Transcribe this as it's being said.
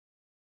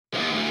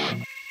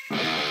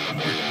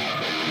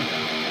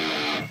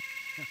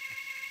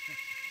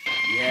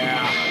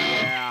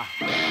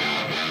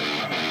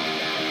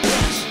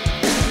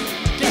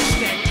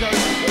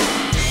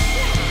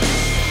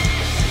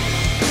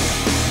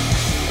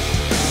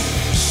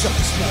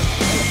Suckers never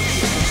play me.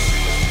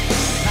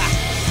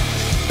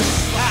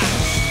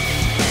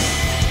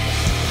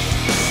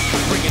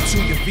 Bring it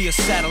to you via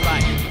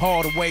satellite,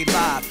 all the way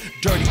live.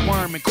 Dirty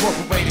Worm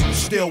Incorporated,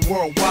 still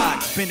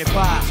worldwide. Been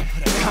advised,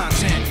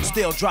 content,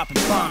 still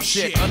dropping bomb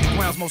shit.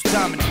 Underground's most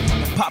dominant,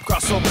 and pop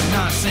crossover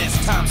nonsense.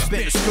 Time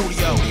spent in the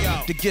studio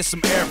to get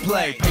some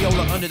airplay.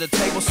 Payola under the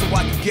table so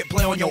I can get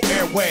play on your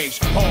airwaves.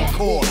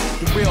 Hardcore,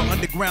 the real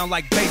underground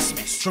like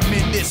basements.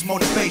 Tremendous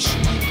motivation,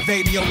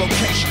 invade your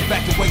location,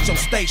 evacuate your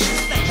station.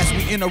 As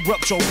we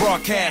interrupt your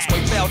broadcast,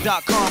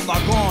 wayfail.com,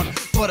 log on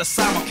for the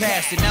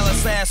simulcast. And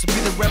LSAS will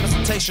be the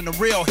representation of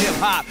real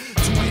hip-hop.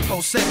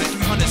 24/7,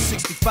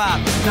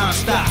 365,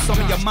 non-stop. Some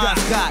of your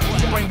minds got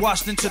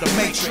brainwashed into the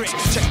matrix.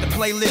 Check the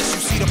playlist,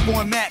 you see the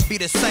format be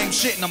the same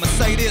shit. And I'ma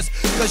say this,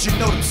 cause you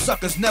know them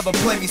suckers never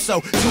play me.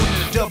 So tune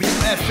in to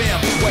WFM,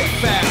 way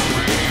foul.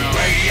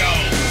 Radio,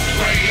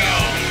 radio,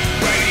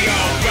 radio,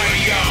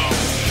 radio.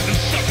 Them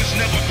suckers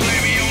never play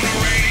me on the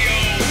radio.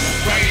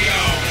 Radio,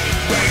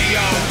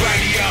 radio,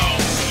 radio.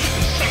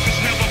 Them suckers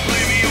never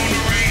play me on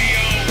the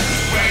radio.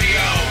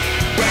 Radio,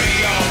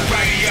 radio,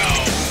 radio.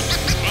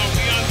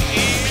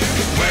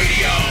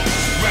 Radio,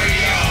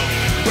 radio,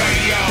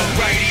 radio,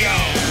 radio.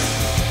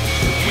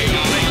 When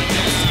the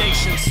radio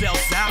station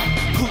sells out,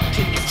 who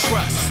can you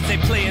trust? They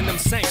playing them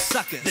same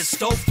suckers that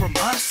stole from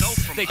us.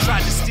 They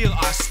tried to steal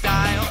our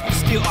style,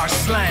 steal our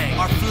slang,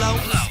 our flow,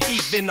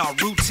 even our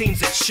routines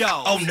that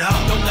show. Oh no,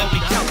 don't let me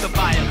count the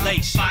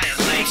violation.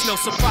 It's no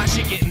surprise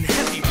you're getting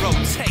heavy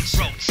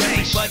rotation.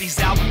 Everybody's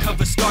album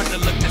covers start to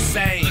look the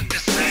same.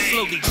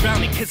 Slowly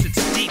drowning cause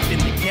it's deep in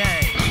the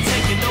game. We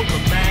taking over,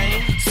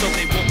 man, so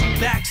they won't be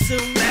back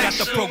soon. Got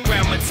the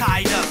programmer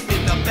tied up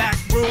in the back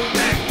room.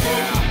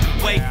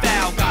 Way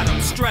foul, got them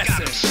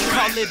stressing.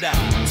 Call it a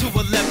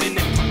 211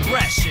 in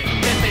progression.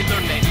 Then they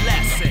learn their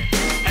lesson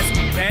as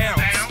we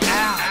bounce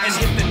out and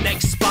hit the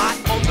next spot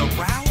on the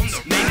route.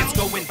 Man, it's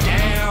going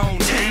down.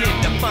 Tune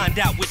in to find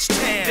out which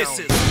town. This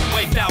is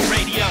Way Foul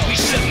Radio. We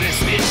shutting this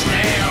bitch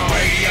down.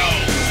 Radio,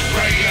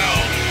 radio,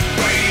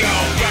 radio,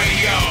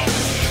 radio.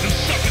 Them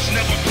suckers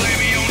never play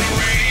me on the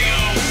radio.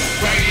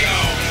 Radio,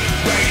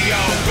 radio,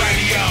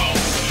 radio.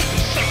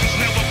 Them suckers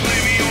never play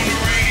me on the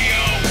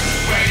radio.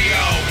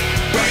 Radio,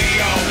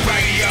 radio,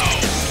 radio.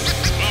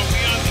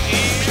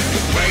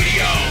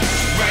 Radio,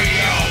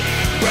 radio,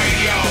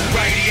 radio,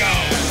 radio.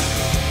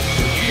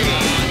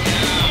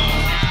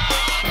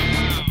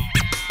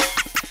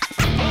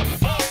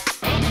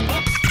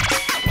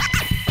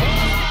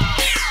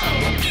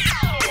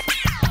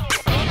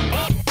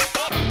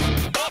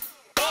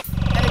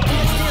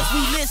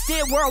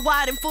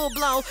 Worldwide and full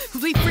blown,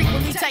 cause we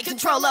frequently take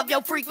control of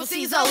your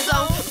frequencies,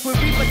 ozone.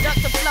 With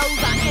reproductive flows,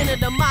 I enter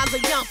the minds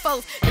of young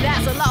folks, and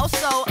as a lost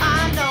soul,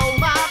 I know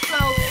my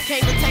flow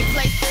came to take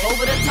place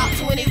over the top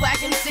 20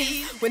 whack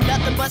MC, with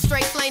nothing but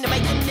straight flame to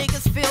make them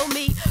niggas feel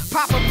me.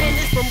 Proper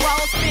business from raw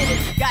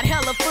spinach, got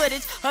hella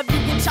footage of you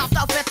getting chopped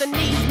off at the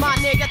knees, my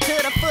nigga,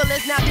 to the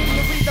fullest. Now didn't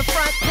you read the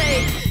front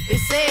page? It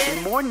says,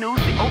 in more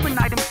news, the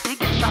overnight MC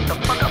gets shot the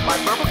fuck up by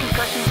verbal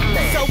concussions.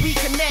 So we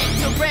connect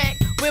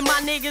direct with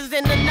my niggas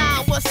in the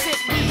 916,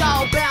 we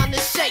all bound to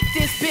shake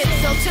this bitch.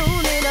 So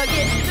tune in or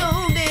get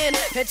tuned in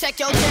and check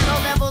your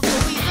channel levels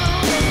when we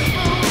zoom in, we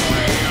boom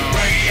in.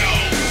 Radio,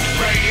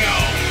 radio,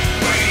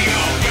 radio,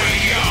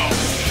 radio.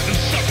 Them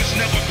suckers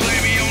never play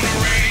me on the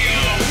radio.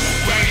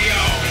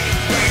 Radio,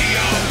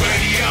 radio,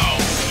 radio.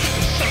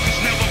 Them suckers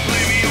never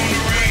play me on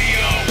the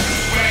radio.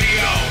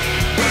 Radio,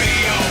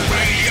 radio,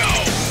 radio.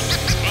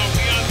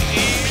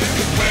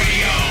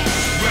 Radio,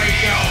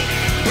 radio,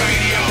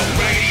 radio,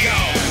 radio.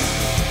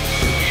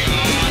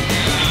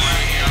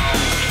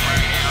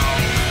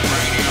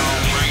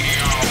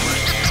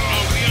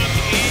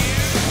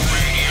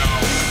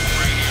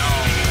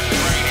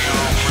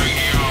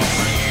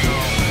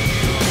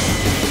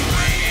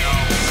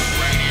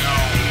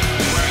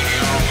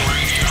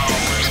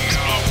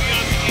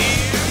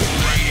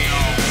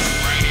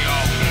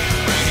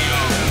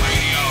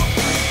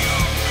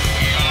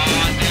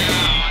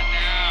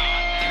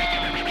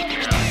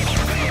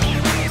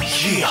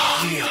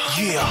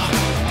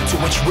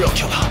 Real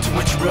killer,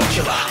 2-inch real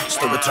killer. It's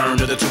the return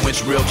to the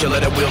 2-inch real killer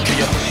that will kill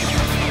you.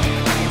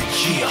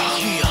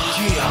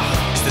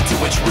 It's the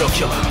 2-inch real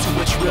killer,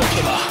 2-inch real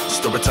killer. It's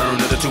the return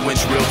to the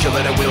 2-inch real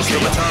killer that will kill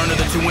you. Return to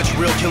the 2-inch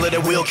real killer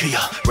that will kill you.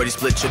 Ready,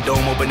 split your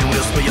dome open and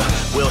we'll spill ya.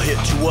 We'll hit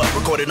you up,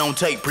 record it on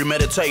tape,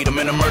 premeditate. I'm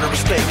in a murderous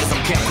state, cause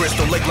I'm Camp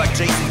Crystal Lake like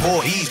Jason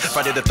Voorhees.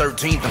 Friday the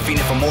 13th, I'm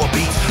fiending for more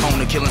beats. On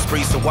the killing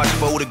spree, so watch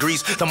for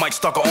degrees. The mic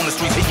stalker on the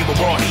streets, hit you with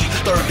raw heat.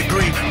 3rd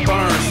degree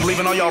burns,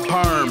 leaving all y'all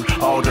perm.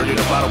 All dirty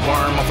to bottle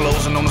worm, my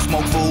flows and on the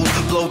smoke fools.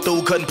 Blow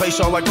through, cut and paste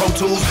y'all like Pro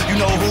Tools. You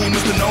know who,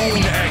 Mr.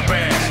 Known to act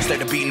bad.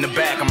 Instead of beating the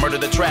back, I murder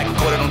the track,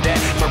 recorded on that.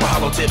 Verbal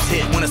hollow tips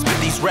hit when I spit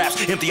these raps.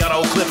 Empty out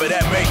old clip of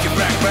that, make it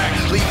back.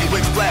 Leave you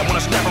wigs flat when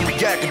I snap and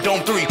react. And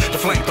Dome 3, the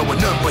flame thrower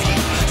none but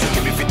heat. So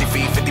give me 50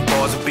 feet, 50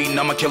 bars of beating.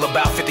 I'ma kill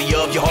about 50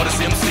 of your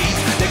hardest MCs.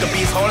 They can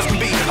be as hard as can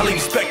be. I leave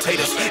you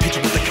spectators, hit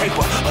you with the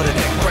caper of the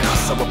neck breaker.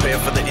 So prepare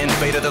for the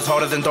invader that's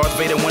harder than Darth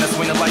Vader when I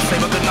swing the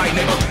lightsaber. Good night,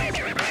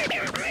 nigga.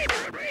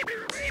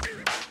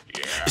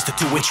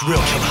 2-inch real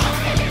killer.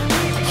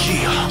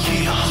 Yeah.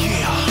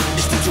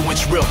 It's the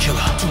 2-inch real killer.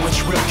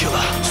 2-inch real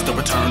killer. It's the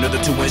return of the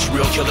 2-inch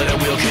real killer that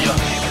will kill ya.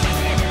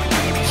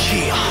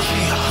 Yeah.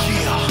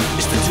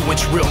 It's the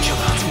 2-inch real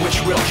killer. 2-inch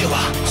real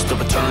killer. It's the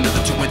return of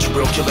the 2-inch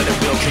real killer that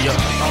will kill ya.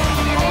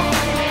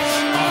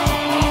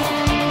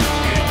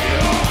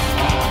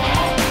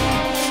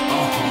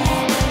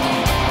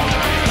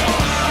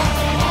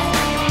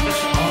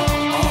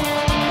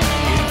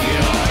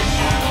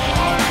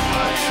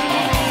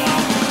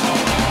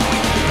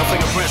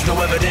 No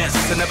evidence,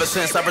 and ever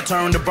since I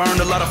returned to burn,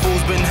 a lot of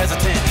fools been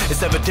hesitant.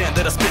 It's evident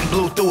that I spit and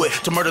blew through it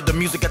to murder the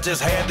music. I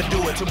just had to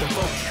do it to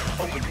provoke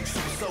you, open you,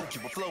 super soak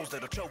you with flows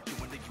that'll choke you,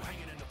 and then you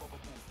hanging in